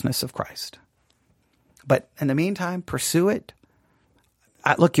righteousness of Christ. But in the meantime, pursue it.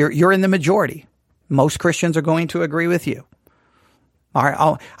 Look, you're in the majority. Most Christians are going to agree with you. All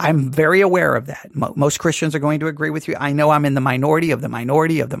right, I'm very aware of that. Most Christians are going to agree with you. I know I'm in the minority of the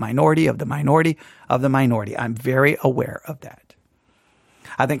minority of the minority of the minority of the minority. I'm very aware of that.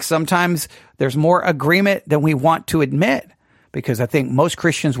 I think sometimes there's more agreement than we want to admit, because I think most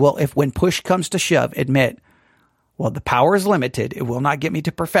Christians will, if when push comes to shove, admit, well, the power is limited. It will not get me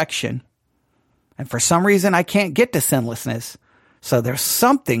to perfection. And for some reason, I can't get to sinlessness. So there's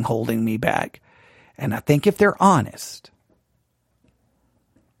something holding me back. And I think if they're honest,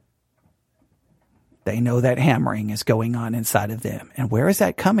 they know that hammering is going on inside of them. And where is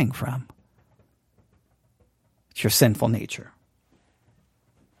that coming from? It's your sinful nature.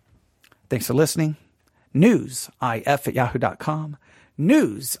 Thanks for listening. newsif@yahoo.com.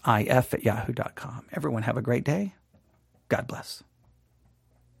 newsif@yahoo.com. Everyone have a great day. God bless.